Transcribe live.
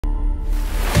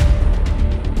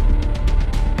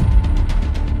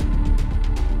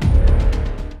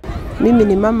Mimi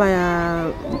ni mama ya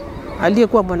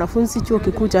aliyekuwa mwanafunzi chuo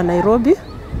kikuu cha Nairobi,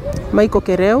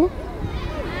 Kereu,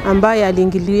 ambaye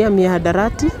aliingilia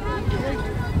mihadarati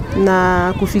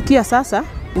na kufikia sasa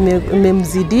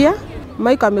imemzidia.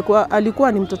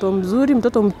 Alikuwa ni mtoto mzuri,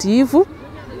 mtoto mtiifu,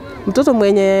 mtoto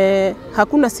mwenye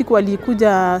hakuna siku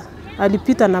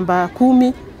alipita namba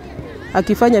 10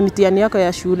 akifanya mitihani yake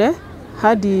ya shule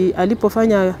hadi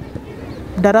alipofanya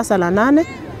darasa la 8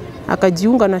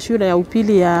 akajiunga na shule ya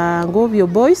upili ya Ngobio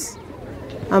Boys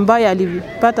ambaye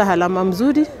alipata alama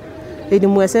mzuri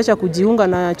ilimwezesha kujiunga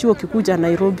na chuo kikuu cha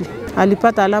Nairobi.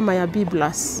 Alipata alama ya B+.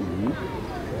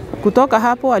 Kutoka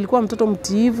hapo alikuwa mtoto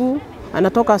mtiifu,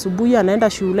 anatoka asubuhi anaenda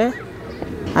shule,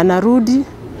 anarudi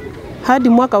hadi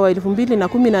mwaka wa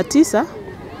 2019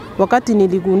 wakati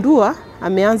niligundua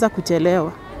ameanza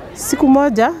kuchelewa. Siku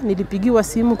moja nilipigiwa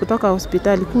simu kutoka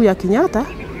hospitali kuu ya Kenyatta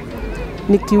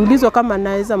nikiulizwa kama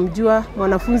naweza mjua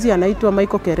mwanafunzi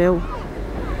anaitwa Kereu.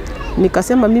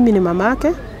 Nikasema mimi ni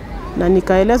mamake na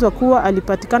nikaelezwa kuwa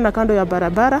alipatikana kando ya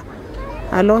barabara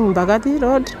along Mbagathi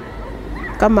Road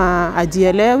kama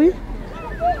ajielewi,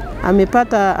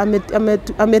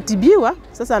 ametibiwa,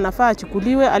 sasa anafaa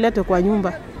achukuliwe aletwe kwa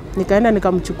nyumba. Nikaenda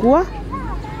nikamchukua.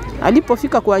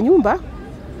 Alipofika kwa nyumba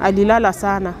alilala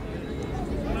sana.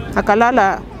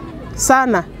 Akalala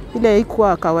sana ile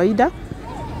haikuwa kawaida.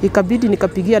 Ikabidi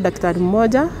nikapigia daktari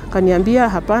mmoja, akaniambia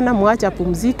hapana, muache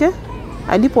apumzike.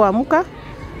 Alipoamka,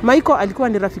 alikuwa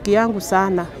ni rafiki yangu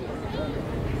sana.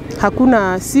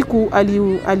 Hakuna siku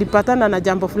alipatana na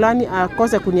jambo fulani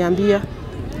akose kuniambia.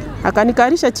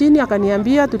 Akanikarisha chini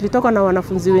akaniambia tulitoka na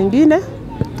wanafunzi wengine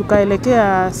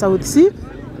tukaelekea South Sea.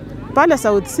 Pale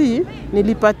South Sea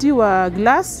nilipatiwa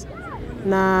glass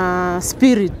na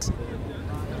spirit.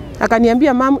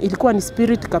 Akaniambia mamu ilikuwa ni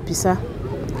spirit kabisa.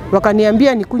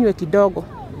 Wakaniambia nikunywe kidogo.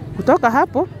 Kutoka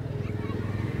hapo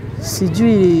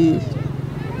sijui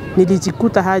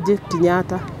nilijikuta haje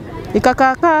Kenyatta.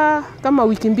 Nikakaa kama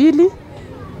wiki 2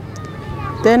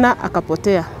 tena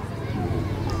akapotea.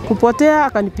 Kupotea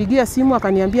akanipigia simu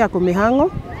akaniambia ako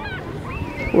Mihango.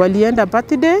 Walienda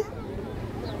birthday,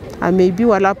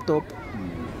 ameibiwa laptop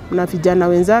na vijana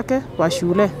wenzake wa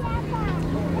shule.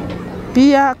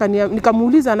 Pia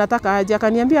nikamuuliza anataka aje,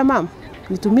 akaniambia mama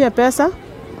nitumie pesa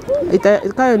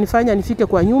itakayo nifanya nifike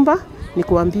kwa nyumba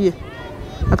nikuambie.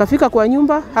 Akafika kwa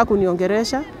nyumba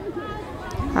hakuniongeresha.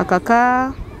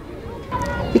 Akakaa.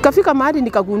 Ikafika mahali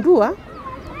nikagundua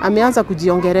ameanza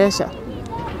kujiongeresha.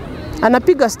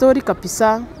 Anapiga story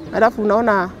kabisa, alafu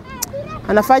unaona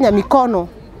anafanya mikono.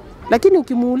 Lakini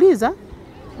ukimuuliza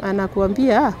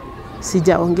anakuambia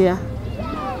sijaongea.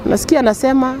 Nasikia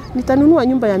anasema nitanunua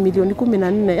nyumba ya milioni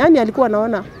 14. Yaani alikuwa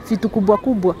anaona vitu kubwa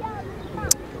kubwa.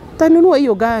 Tanunua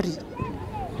hiyo gari.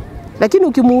 Lakini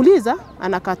ukimuuliza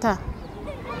anakataa.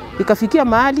 Ikafikia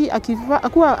mahali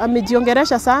akuwa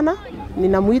amejiongeresha sana,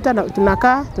 ninamuita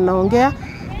tunakaa, tunaongea.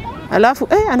 Alafu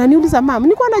ananiuliza mama,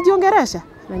 nilikuwa najiongeresha?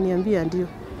 Ananiambia ndio.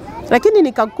 Lakini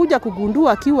nikakuja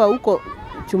kugundua akiwa huko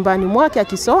chumbani mwake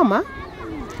akisoma,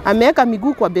 ameweka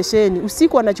miguu kwa besheni.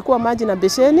 Usiku anachukua maji na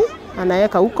besheni,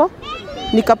 anaweka huko.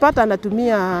 Nikapata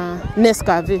anatumia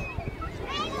Nescafe.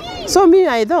 So mimi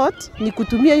I thought ni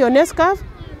kutumia hiyo Nescafe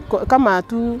kama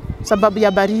tu sababu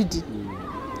ya baridi.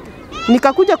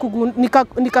 Nikakuja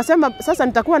nikasema sasa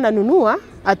nitakuwa nanunua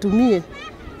atumie.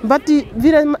 But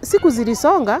vile siku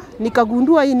zilisonga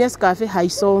nikagundua hii Nescafe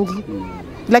haisongi.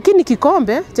 Lakini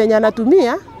kikombe chenye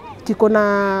anatumia kiko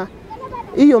na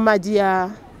hiyo maji ya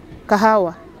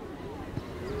kahawa.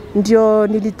 Ndio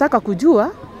nilitaka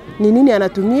kujua ni nini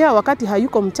anatumia wakati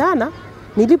hayuko mchana.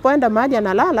 Nilipoenda mahali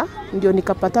analala ndio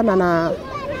nikapatana na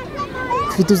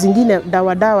vitu zingine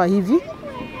dawa hivi.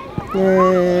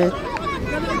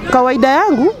 Kawaida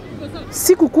yangu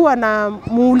sikukuwa na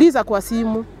muuliza kwa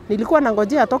simu. Nilikuwa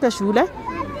nangojea atoke shule,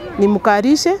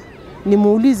 nimkarishe,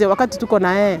 nimuulize wakati tuko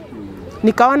na yeye.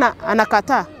 Nikaona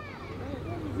anakataa.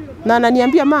 Na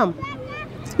ananiambia mama,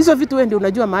 hizo vitu wewe ndio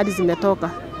unajua mahali zimetoka.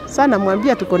 Sana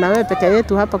mwambia tuko na wewe peke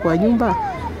yetu hapa kwa nyumba.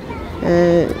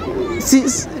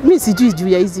 Mimi sijui juu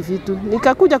ya hizi vitu.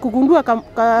 Nikakuja kugundua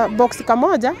box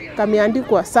kamoja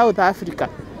kameandikwa South Africa.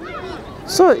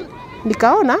 So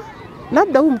nikaona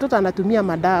labda huyu mtoto anatumia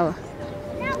madawa.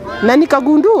 Na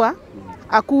nikagundua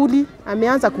akuli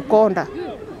ameanza kukonda.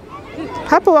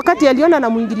 Hapo wakati aliona na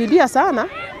muingililia sana,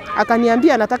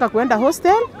 akaniambia anataka kuenda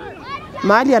hostel,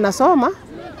 mahali anasoma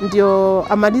ndio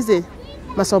amalize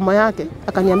masomo yake.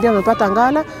 Akaniambia amepata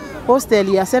ngala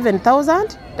hostel ya 7,000,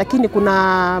 lakini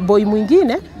kuna boy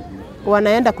mwingine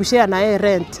wanaenda kushare na yeye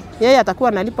rent. Yeye atakuwa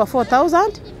analipa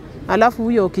 4,000, alafu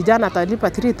huyo kijana atalipa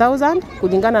 3,000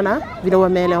 kulingana na vile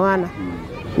wameelewana.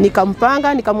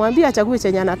 Nikampanga, nikamwambia achague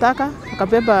chenye anataka,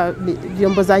 akabeba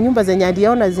vyombo za nyumba zenye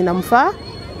aliona zinamfaa.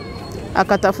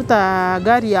 Akatafuta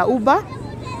gari ya Uber,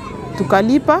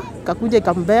 tukalipa, kakuja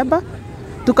ikambeba.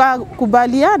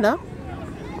 Tukakubaliana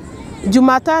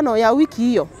Jumatano ya wiki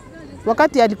hiyo,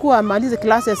 wakati alikuwa amalize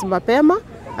classes mapema,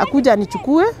 akuja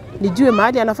nichukue, nijue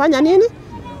mahali anafanya nini,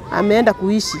 ameenda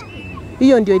kuishi.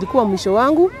 Hiyo ndio ilikuwa mwisho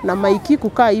wangu na Maiki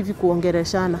kukaa hivi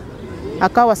kuongeleshana.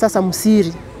 Akawa sasa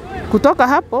msiri. Kutoka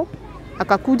hapo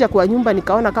akakuja kwa nyumba,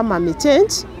 nikaona kama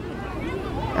amechange.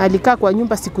 Alikaa kwa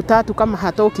nyumba siku 3 kama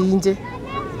hatoki nje.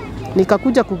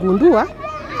 Nikakuja kugundua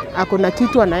ako na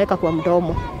kitu anaweka kwa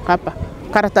mdomo hapa,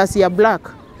 karatasi ya black.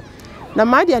 Na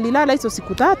mahali alilala hizo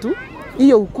siku 3,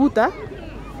 hiyo ukuta,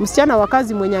 msichana wa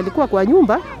kazi mwenye alikuwa kwa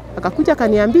nyumba akakuja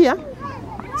kaniambia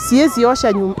siwezi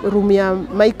osha room ya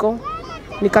Michael.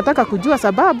 Nikataka kujua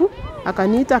sababu,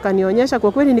 akaniita akanionyesha.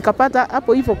 Kwa kweli nikapata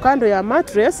hapo hivyo kando ya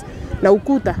mattress na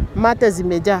ukuta mate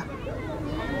zimejaa.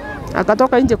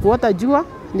 Akatoka nje kuota jua,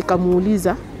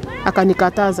 nikamuuliza,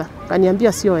 akanikataza,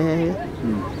 akaniambia sio yeye.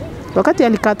 Wakati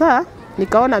alikataa,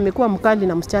 nikaona amekuwa mkali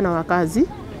na msichana wa kazi.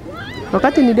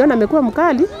 Wakati niliona amekuwa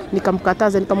mkali,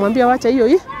 nikamkataza, nikamwambia wacha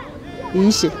hiyo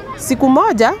iishe. Siku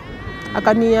moja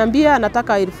akaniambia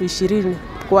anataka 20,000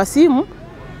 kwa simu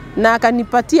na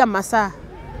akanipatia masaa.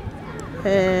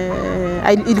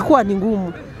 Ilikuwa ni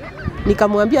ngumu.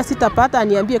 Nikamwambia sitapata,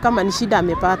 aniambie kama ni shida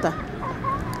amepata.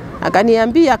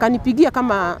 Akaniambia, akanipigia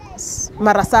kama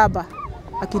mara 7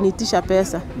 akiniitisha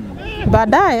pesa.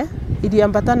 Baadaye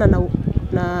iliambatana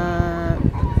na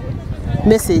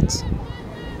message.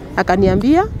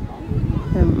 Akaniambia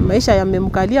maisha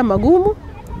yamemkalia magumu,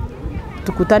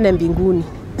 tukutane mbinguni.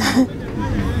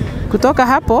 Kutoka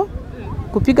hapo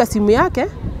kupiga simu yake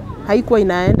haikuwa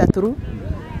inaenda through.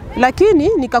 Lakini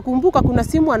nikakumbuka kuna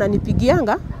simu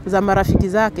ananipigianga za marafiki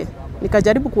zake.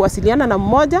 Nikajaribu kuwasiliana na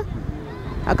mmoja,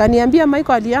 akaniambia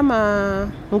Michael aliyama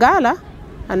Ngala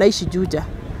anaishi Juja.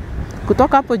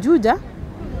 Kutoka hapo Juja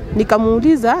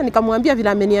nikamuuliza, nikamwambia vile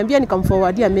ameniambia,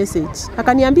 nikamforwardia message.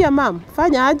 Akaniambia mam,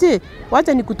 fanya aje?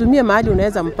 Wacha nikutumie mahali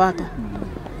unaweza mpata.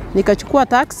 Nikachukua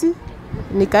taxi,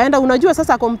 nikaenda, unajua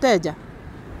sasa ako mteja.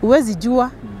 Huwezi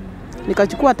jua.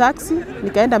 Nikachukua taxi,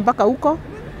 nikaenda mpaka huko.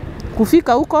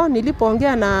 Kufika huko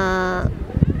nilipoongea na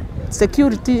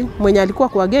security mwenye alikuwa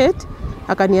kwa gate,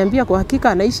 akaniambia kwa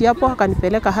hakika anaishi hapo,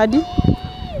 akanipeleka hadi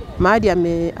mahali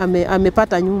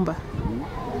amepata nyumba.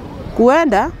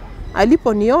 Kuenda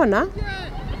aliponiona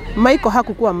Michael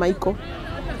hakukuwa Michael.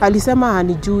 Alisema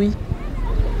hanijui.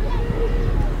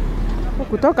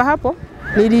 Kutoka hapo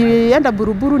nilienda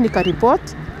Buruburu nikaripot,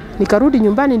 nikarudi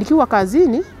nyumbani nikiwa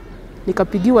kazini,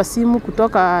 nikapigiwa simu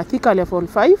kutoka Thika level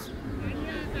 5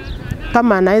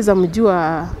 kama anaweza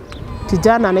mjua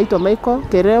kijana anaitwa Michael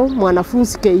Kereu,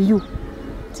 mwanafunzi KU.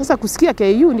 Sasa kusikia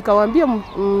KU nikawaambia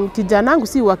kijana wangu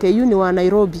si wa KU, ni wa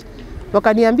Nairobi.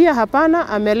 Wakaniambia hapana,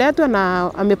 ameletwa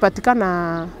na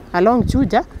amepatikana along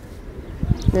Juja.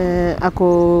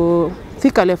 Ako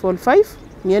Thika level 5,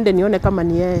 niende nione kama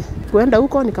ni yeye. Kuenda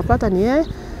huko nikapata ni yeye.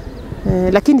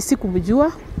 Lakini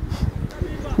sikumjua.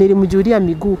 Nilimjulia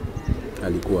miguu.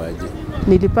 Alikuwa aje?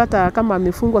 Nilipata kama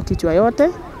amefungwa kichwa yote,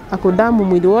 ako damu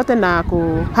mwili wote na ako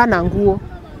hana nguo.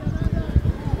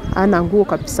 Hana nguo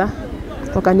kabisa.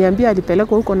 Wakaniambia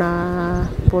alipelekwa huko na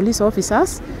police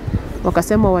officers.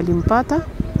 Wakasema walimpata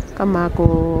kama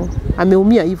ako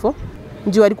ameumia hivyo.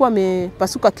 Ndio alikuwa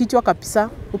amepasuka kichwa kabisa.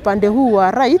 Upande huu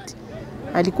wa right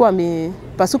alikuwa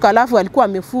amepasuka, alafu alikuwa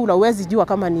amefura, huwezi jua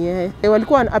kama ni yeye.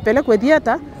 Walikuwa apelekwe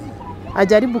theater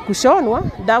ajaribu kushonwa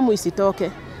damu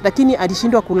isitoke, lakini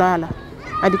alishindwa kulala.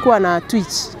 Alikuwa na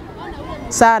twitch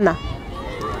sana.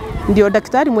 Ndio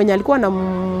daktari mwenye alikuwa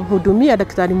anamhudumia,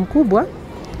 daktari mkubwa,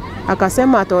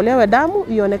 akasema atolewe damu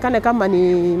ionekane kama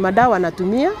ni madawa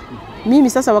anatumia. Mimi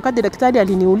sasa wakati daktari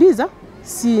aliniuliza,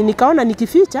 nikaona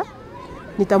nikificha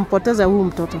nitampoteza huyu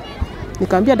mtoto.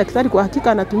 Nikamwambia daktari kwa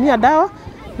hakika anatumia dawa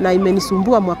na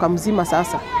imenisumbua mwaka mzima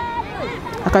sasa.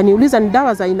 Akaniuliza ni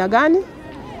dawa za aina gani?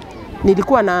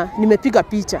 Nilikuwa nimepiga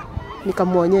picha,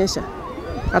 nikamuonyesha.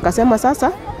 Akasema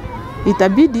sasa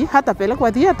itabidi hata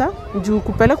pelekwa theater, juu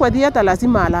kupelekwa theater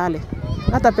lazima alale.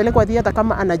 Hata pelekwa theater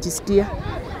kama anajisikia.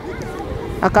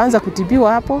 Akaanza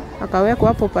kutibiwa hapo, akawekwa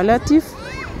hapo palliative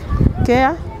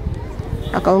care,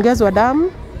 akaongezwa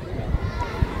damu.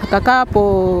 Akakaa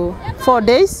hapo 4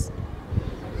 days.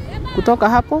 Kutoka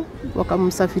hapo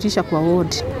wakamsafirisha kwa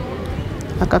ward.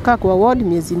 Akakaa kwa ward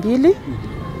miezi 2.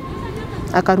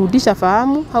 Akarudisha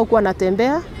fahamu, haukuwa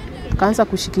anatembea, akaanza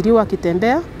kushikiliwa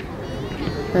akitembea.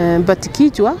 But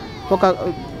kichwa,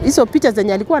 hizo picha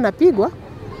zenye alikuwa anapigwa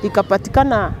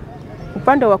ikapatikana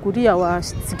upande wa kulia wa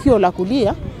sikio la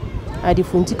kulia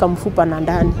alifunjika mfupa na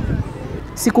ndani.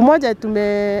 Siku moja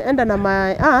tumeenda na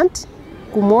my aunt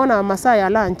kumuona masaa ya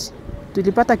lunch.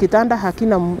 Tulipata kitanda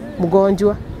hakina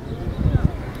mgonjwa.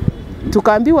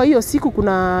 Tukaambiwa hiyo siku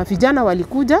kuna vijana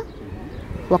walikuja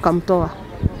wakamtoa.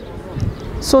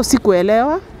 So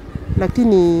sikuelewa,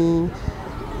 lakini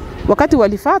wakati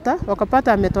walifata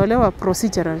wakapata ametolewa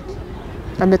procedurally.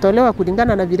 Ametolewa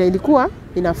kulingana na vile ilikuwa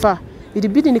inafaa.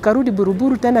 Ilibidi nikarudi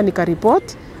Buruburu tena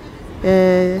nikaripoti.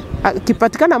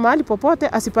 Kipatikana mahali popote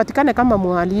asipatikane kama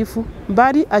mhalifu,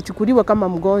 bali achukuliwe kama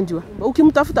mgonjwa.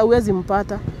 Ukimtafuta uwezi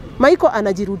mpata. Michael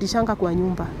anajirudishanga kwa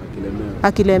nyumba.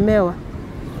 Akilemewa.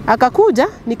 Akakuja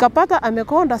nikapata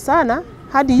amekonda sana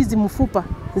hadi hizi mfupa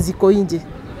ziko nje.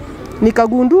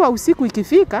 Nikagundua usiku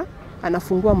ikifika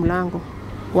anafungua mlango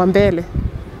wa mbele.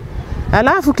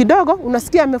 Alafu kidogo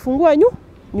unasikia amefungua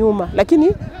nyuma,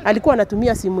 lakini alikuwa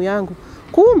anatumia simu yangu.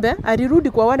 Kumbe alirudi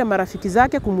kwa wale marafiki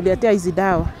zake kumletea hizi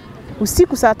dawa.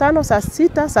 Usiku saa 5, saa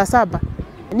 6, saa 7.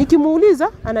 Nikimuuliza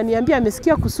ananiambia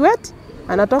amesikia kusweat,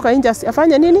 anatoka nje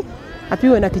afanye nini?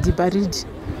 Apiwe na kijibaridi.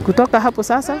 Kutoka hapo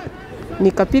sasa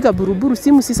nikapiga Buruburu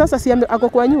simu, si sasa si ako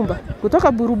kwa nyumba.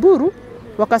 Kutoka Buruburu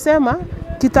wakasema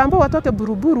kitambo watoke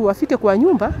Buruburu wafike kwa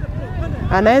nyumba,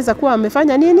 anaweza kuwa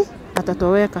amefanya nini?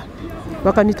 Atatoweka.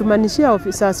 Wakanitumanishia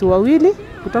ofisa wawili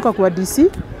kutoka kwa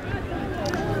DC.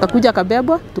 Akakuja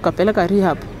kabebwa tukapeleka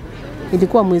rehab.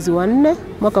 Ilikuwa mwezi wa 4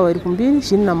 mwaka wa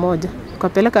 2021.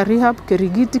 Tukapeleka rehab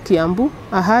Kerigiti, Kiambu,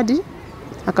 Ahadi.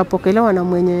 Akapokelewa na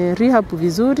mwenye rehab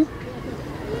vizuri.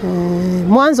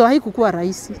 Mwanzo haikuwa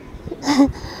rahisi.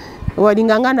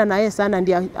 Walingangana na yeye sana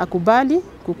ndiye akubali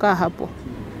kukaa hapo.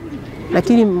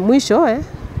 Lakini mwisho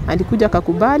alikuja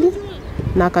akakubali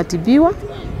na akatibiwa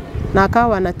na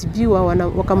akawa anatibiwa,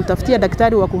 wakamtafutia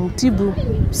daktari wa kumtibu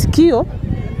sikio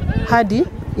hadi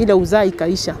ile uzaa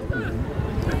ikaisha.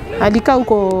 Alikaa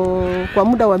huko kwa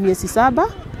muda wa miezi 7.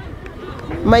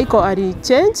 Michael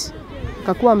alichange,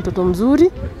 akakuwa mtoto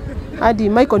mzuri. Hadi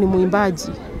Michael ni muimbaji.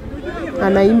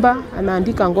 Anaimba,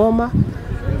 anaandika ngoma.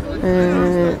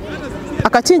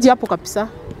 Akachange hapo kabisa.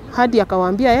 Hadi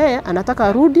akawaambia yeye anataka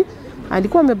arudi.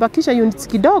 Alikuwa amebakisha units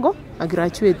kidogo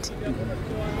agraduate.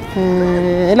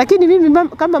 Lakini mimi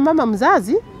kama mama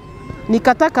mzazi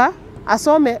nikataka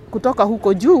asome kutoka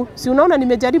huko juu. Si unaona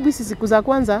nimejaribu hizi siku za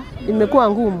kwanza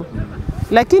imekuwa ngumu.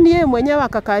 Lakini yeye mwenyewe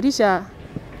akakarisha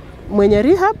mwenye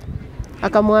rehab,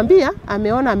 akamwambia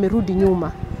ameona amerudi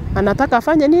nyuma. Anataka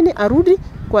afanye nini? Arudi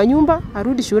kwa nyumba,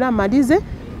 arudi shule amalize,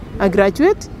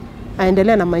 agraduate,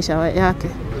 aendelee na maisha yake.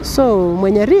 So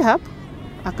mwenye rehab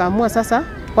akaamua sasa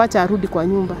wacha arudi kwa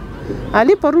nyumba.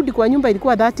 Aliporudi kwa nyumba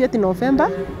ilikuwa 30th November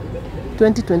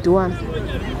 2021.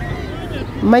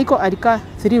 Michael alikaa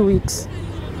 3 weeks.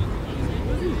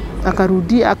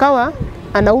 Akarudi, akawa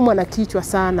anaumwa na kichwa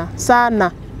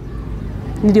sana.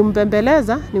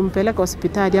 Nilimbembeleza, nimpeleka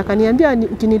hospitali. Akaniambia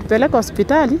ukinipeleka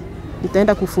hospitali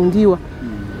nitaenda kufungiwa.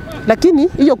 Lakini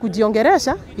hiyo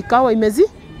kujiongeresha ikawa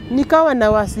nikawa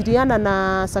nawasiliana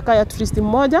na psychiatrist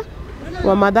mmoja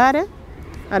wa Mathare,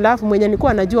 alafu mwenye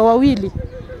nilikuwa najua wawili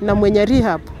na mwenye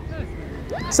rehab.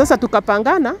 Sasa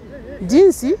tukapangana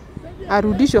jinsi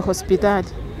arudishwe hospitali.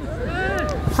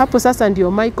 Hapo sasa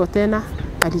ndio Michael tena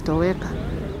alitoweka.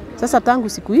 Sasa tangu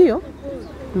siku hiyo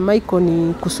Michael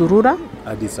ni kusurura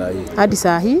hadi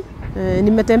saa hii.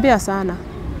 Nimetembea sana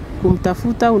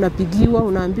kumtafuta, unapigiwa,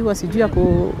 unaambiwa sijui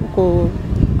uko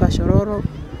Kashororo,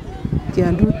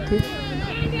 Kianduti,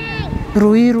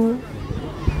 Ruiru,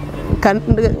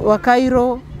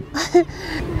 Wakairo.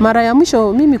 Mara ya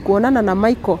mwisho mimi kuonana na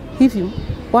Michael hivi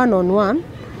one on one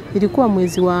ilikuwa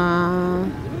mwezi wa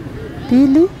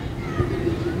pili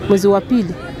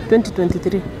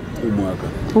 2023.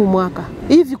 Huu mwaka.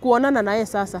 Hivi kuonana na yeye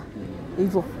sasa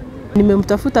hivyo.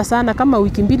 Nimemtafuta sana kama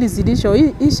wiki 2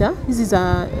 zilishoisha hizi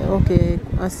za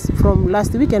from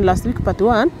last week part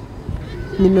 1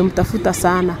 nimemtafuta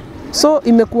sana. So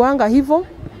imekuanga hivyo.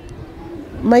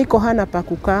 Michael hana pa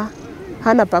kukaa,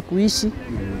 hana pa kuishi.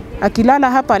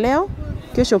 Akilala hapa leo,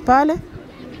 kesho pale,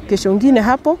 kesho ngine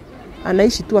hapo,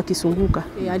 anaishi tu akisunguka.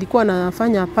 Alikuwa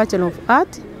anafanya Bachelor of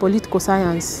Art, Political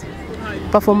Science.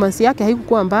 Performance yake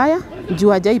haikuwa mbaya, juu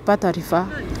hajaipata rifaa.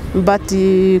 But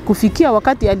kufikia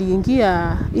wakati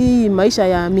aliingia hii maisha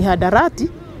ya mihadarati,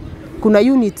 kuna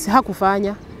units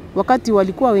hakufanya. Wakati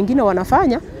walikuwa wengine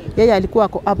wanafanya, yeye alikuwa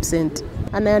ako absent.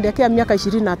 Anaelekea miaka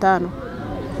 25.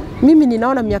 Mimi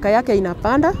ninaona miaka yake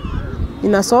inapanda,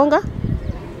 inasonga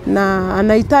na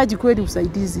anahitaji kweli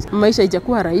usaidizi. Maisha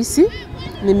haijakuwa rahisi.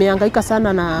 Nimehangaika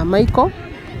sana na Michael.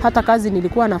 Hata kazi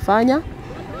nilikuwa nafanya,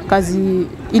 kazi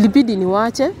ilibidi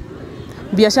niwache.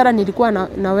 Biashara nilikuwa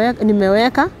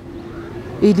nimeweka,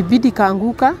 ilibidi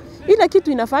kaanguka. Ile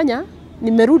kitu inafanya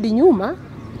nimerudi nyuma.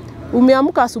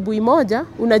 Umeamka asubuhi moja,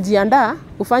 unajiandaa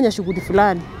ufanye shughuli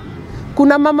fulani.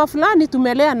 Kuna mama fulani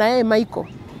tumelea na yeye Michael,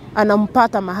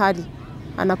 anampata mahali,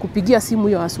 anakupigia simu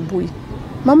hiyo asubuhi.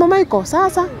 Mama Michael,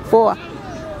 sasa poa.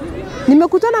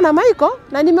 Nimekutana na Michael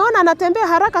na nimeona anatembea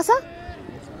haraka sana.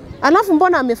 Alafu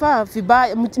mbona amevaa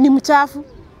vibaya, ni mchafu.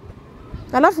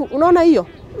 Alafu unaona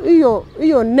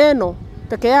hiyo neno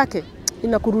peke yake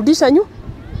inakurudisha nyuma.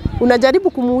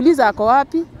 Unajaribu kumuuliza ako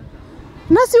wapi?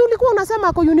 Na si ulikuwa unasema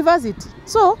ako university.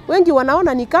 So wengi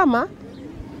wanaona ni kama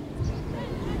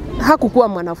hakukuwa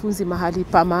mwanafunzi mahali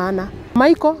pa maana.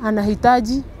 Michael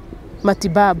anahitaji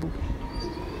matibabu.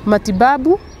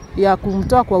 Matibabu ya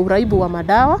kumtoa kwa uraibu wa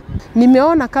madawa.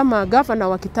 Nimeona kama gavana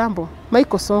wa kitambo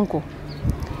Michael Sonko,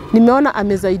 nimeona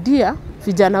amezaidia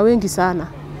vijana wengi sana.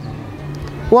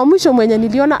 Wa mwisho mwenye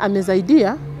niliona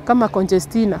amezaidia kama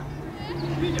Conjestina.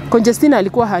 Conjestina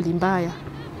alikuwa hali mbaya.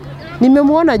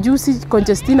 Nimemuona juzi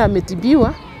Conjestina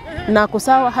ametibiwa na ako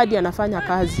sawa hadi anafanya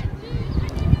kazi.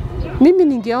 Mimi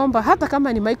ningeomba hata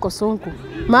kama ni Michael Sonko,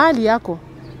 mahali yako.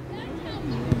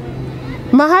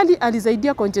 Mahali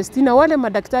alizaidia Conjestina, wale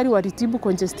madaktari walitibu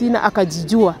Conjestina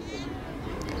akajijua.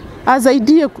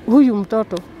 Azaidie huyu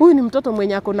mtoto. Huyu ni mtoto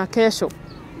mwenye ako na kesho.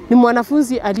 Ni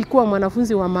mwanafunzi, alikuwa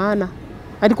mwanafunzi wa maana.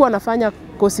 Alikuwa anafanya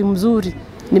kosi mzuri.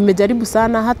 Nimejaribu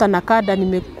sana hata na kada,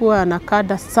 nimekuwa na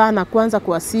kada sana, kwanza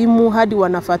kwa simu hadi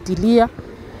wanafuatilia.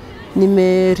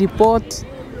 Nimereport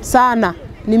sana.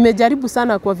 Nimejaribu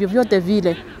sana kwa vyovyote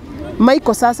vile.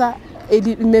 Michael sasa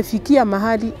imefikia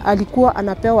mahali alikuwa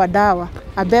anapewa dawa,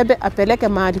 abebe apeleke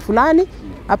mahali fulani,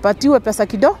 apatiwe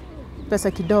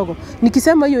pesa kidogo.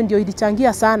 Nikisema hiyo ndio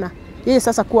ilichangia sana yeye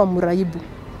sasa kuwa mraibu.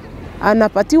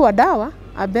 Anapatiwa dawa,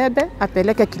 abebe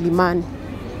apeleke Kilimani.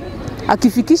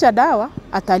 Akifikisha dawa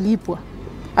atalipwa.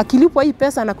 Akilipwa hii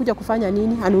pesa anakuja kufanya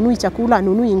nini? Anunui chakula,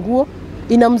 anunui nguo,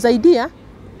 inamsaidia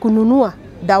kununua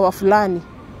dawa fulani.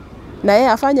 Na yeye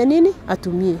afanye nini?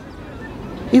 Atumie.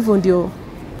 Hivyo ndio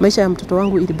maisha ya mtoto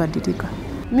wangu ilibadilika.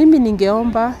 Mimi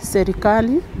ningeomba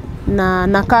serikali na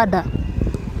nakada,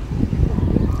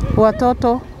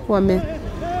 watoto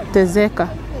wametezeka,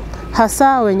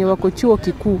 hasa wenye wako chuo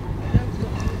kikuu.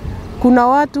 Kuna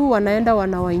watu wanaenda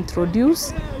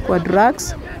wanawaintroduce kwa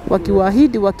drugs,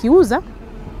 wakiwaahidi wakiuza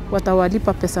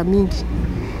watawalipa pesa mingi.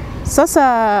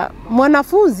 Sasa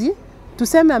mwanafunzi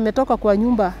tuseme ametoka kwa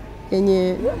nyumba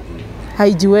yenye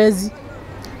haijiwezi,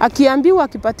 akiambiwa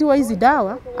akipatiwa hizi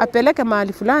dawa apeleke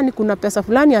mahali fulani, kuna pesa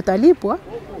fulani atalipwa.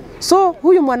 So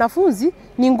huyu mwanafunzi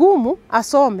ni ngumu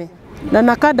asome. Na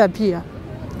nakada pia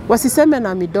wasiseme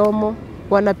na midomo,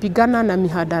 wanapigana na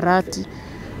mihadarati.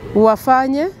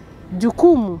 Wafanye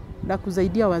jukumu la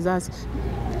kusaidia wazazi.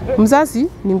 Mzazi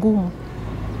ni ngumu.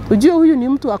 Ujue huyu ni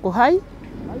mtu ako hai,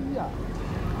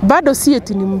 bado si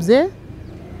eti ni mzee.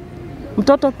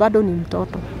 Mtoto bado ni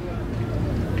mtoto.